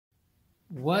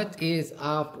What is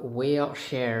up, whale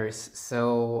shares?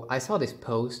 So I saw this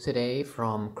post today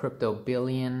from Crypto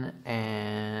Billion,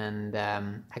 and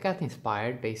I got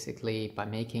inspired basically by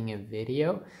making a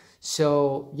video.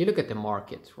 So you look at the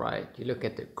markets, right? You look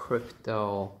at the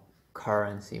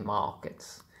cryptocurrency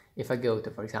markets. If I go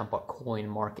to, for example, coin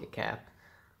market cap,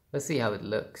 let's see how it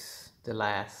looks the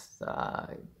last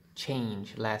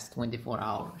last 24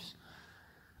 hours.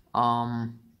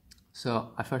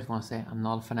 So I first want to say I'm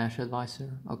not a financial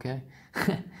advisor, okay?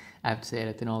 I have to say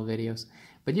that in all videos.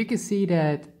 But you can see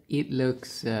that it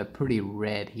looks pretty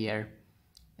red here,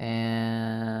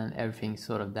 and everything's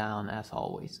sort of down as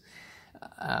always.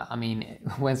 I mean,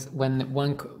 when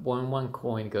one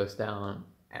coin goes down,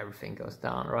 everything goes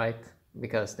down, right?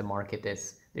 Because the market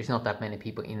there's not that many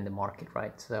people in the market,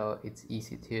 right? So it's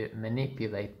easy to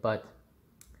manipulate. But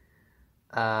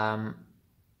I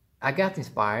got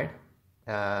inspired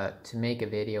to make a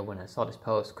video when I saw this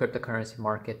post. Cryptocurrency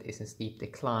market is in steep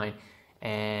decline,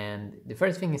 and the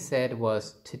first thing he said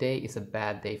was, today is a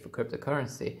bad day for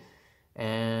cryptocurrency.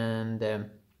 And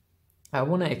I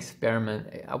want to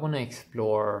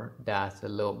explore that a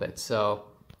little bit. So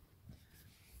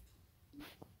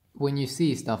when you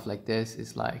see stuff like this,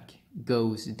 it's like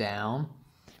goes down.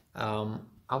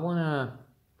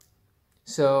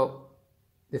 So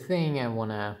the thing I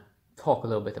want to talk a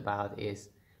little bit about is,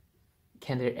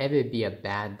 can there ever be a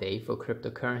bad day for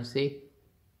cryptocurrency?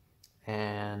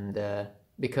 And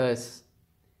because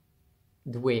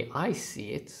the way I see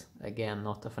it, again,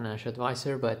 not a financial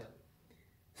advisor, but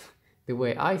the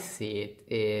way I see it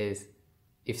is,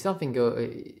 if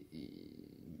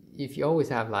you always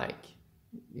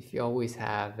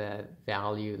have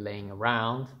value laying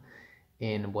around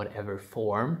in whatever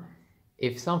form,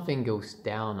 if something goes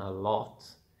down a lot,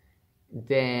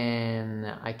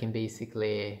 then I can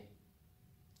basically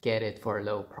get it for a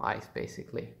low price,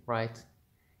 basically, right?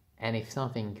 And if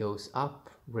something goes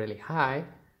up really high,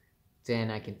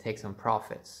 then I can take some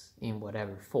profits in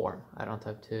whatever form. I don't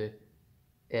have to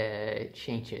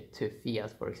change it to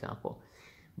fiat, for example.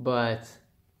 But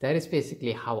that is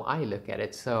basically how I look at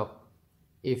it. So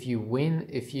if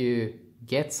you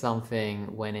get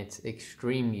something when it's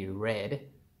extremely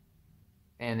red,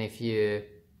 and if you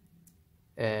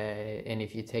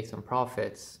take some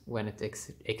profits when it's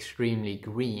extremely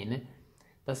green,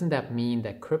 doesn't that mean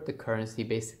that cryptocurrency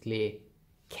basically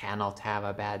cannot have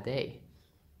a bad day?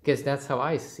 Because that's how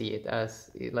I see it,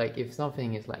 as like, if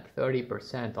something is like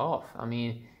 30% off, I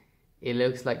mean, it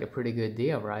looks like a pretty good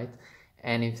deal, right?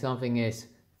 And if something is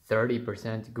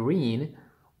 30% green,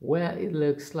 well, it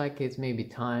looks like it's maybe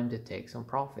time to take some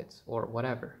profits or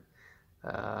whatever.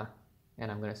 And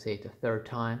I'm gonna say it a third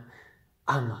time,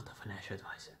 I'm not a financial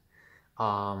advisor.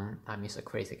 I'm just a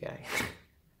crazy guy.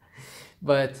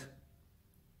 But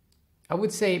I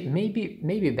would say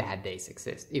maybe bad days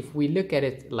exist. If we look at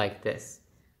it like this,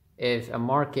 if a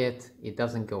market, it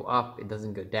doesn't go up, it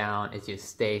doesn't go down, it just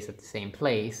stays at the same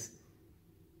place,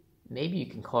 maybe you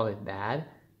can call it bad.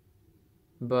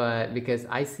 But because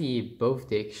I see both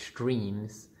the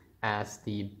extremes as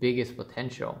the biggest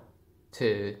potential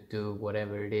to do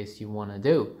whatever it is you want to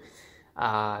do.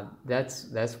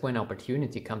 That's when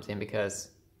opportunity comes in,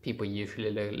 because people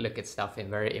usually look at stuff in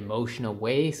very emotional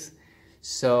ways.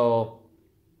 So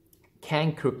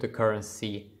can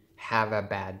cryptocurrency have a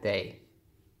bad day?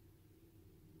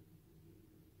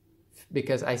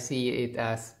 Because I see it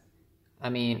as, I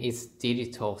mean, it's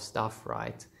digital stuff,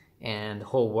 right? And the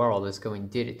whole world is going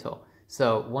digital.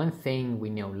 So one thing we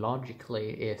know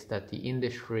logically is that the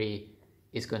industry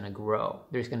is going to grow.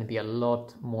 There's going to be a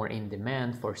lot more in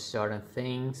demand for certain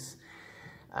things.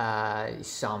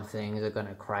 Some things are going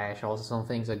to crash. Also, some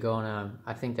things are going to,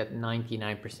 I think that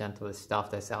 99% of the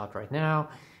stuff that's out right now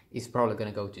is probably going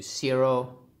to go to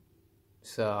zero.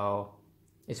 So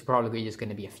it's probably just going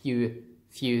to be a few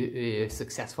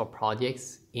successful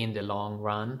projects in the long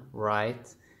run,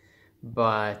 right?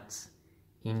 But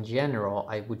in general,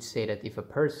 I would say that if a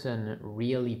person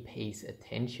really pays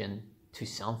attention to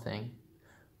something,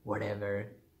 whatever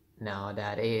now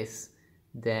that is,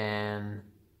 then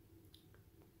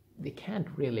it can't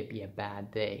really be a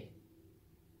bad day.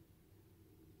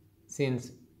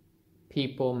 Since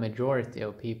majority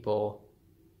of people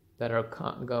that are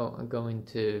going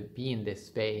to be in this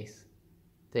space,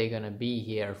 they're gonna be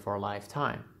here for a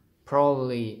lifetime.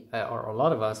 Probably, or a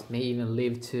lot of us may even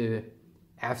live to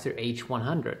after age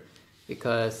 100,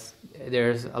 because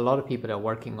there's a lot of people that are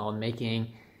working on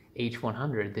making age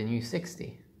 100 the new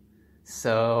 60.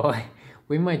 So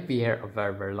we might be here a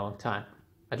very, very long time.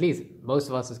 At least most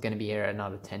of us is going to be here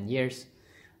another 10 years.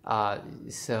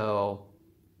 So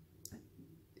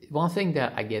one thing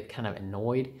that I get kind of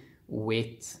annoyed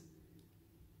with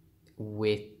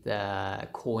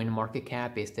coin market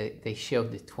cap is that they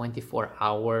showed the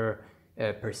 24-hour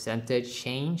percentage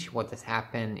change, what has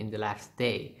happened in the last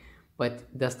day.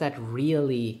 But does that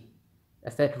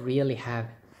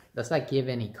give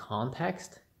any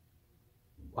context?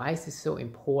 Why is it so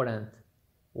important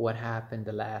what happened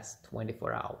the last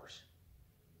 24 hours?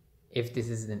 If this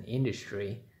is an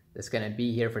industry that's going to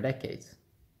be here for decades,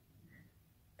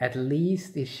 at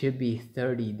least it should be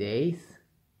 30 days.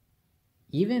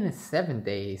 Even 7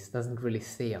 days doesn't really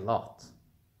say a lot.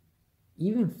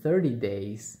 Even 30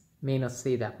 days may not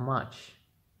say that much.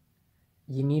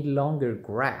 You need longer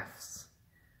graphs.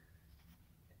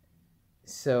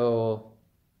 So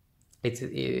I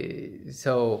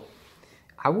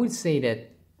would say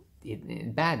that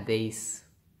bad days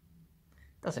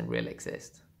doesn't really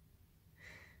exist.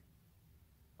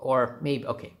 Or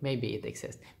maybe it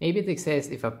exists. Maybe it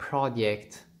exists if a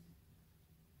project,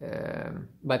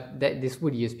 but this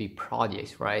would just be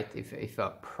projects, right? If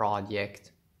a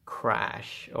project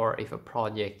crash, or if a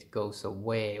project goes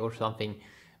away or something,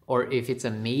 or if it's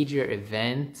a major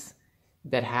event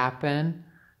that happen,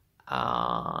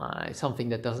 something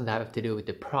that doesn't have to do with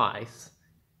the price,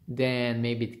 then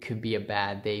maybe it could be a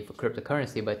bad day for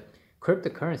cryptocurrency. But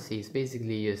cryptocurrency is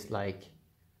basically just like,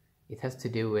 it has to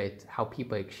do with how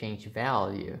people exchange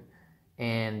value,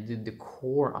 and the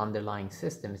core underlying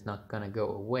system is not going to go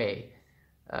away,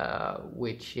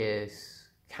 which is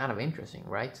kind of interesting,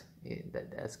 right?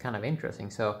 That's kind of interesting.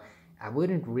 So I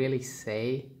wouldn't really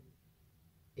say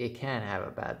it can have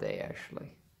a bad day,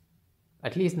 actually.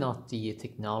 At least not the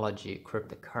technology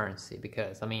cryptocurrency,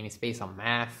 because I mean, it's based on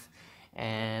math,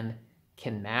 and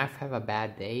can math have a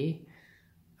bad day?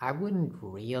 I wouldn't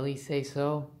really say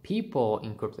so. People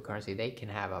in cryptocurrency, they can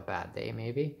have a bad day,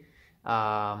 maybe,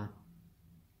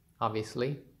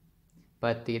 obviously.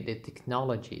 But the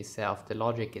technology itself, the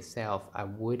logic itself, I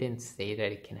wouldn't say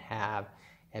that it can have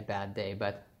a bad day.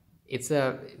 But it's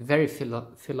a very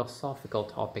philosophical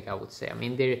topic, I would say. I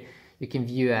mean, you can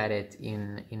view at it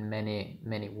in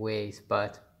many ways.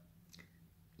 But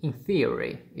in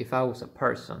theory, if I was a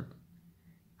person,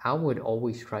 I would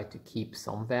always try to keep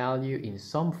some value in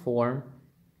some form,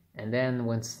 and then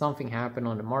when something happened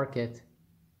on the market,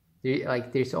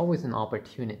 there's always an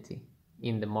opportunity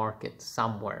in the market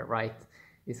somewhere, right?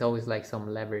 It's always like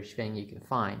some leverage thing you can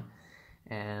find,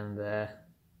 and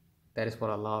that is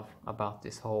what I love about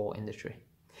this whole industry.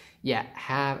 Yeah,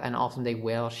 have an awesome day,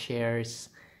 whale shares.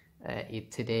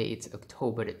 Today it's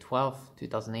October the 12th,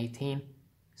 2018.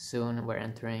 Soon we're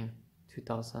entering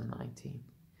 2019.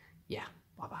 Yeah.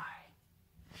 Bye-bye.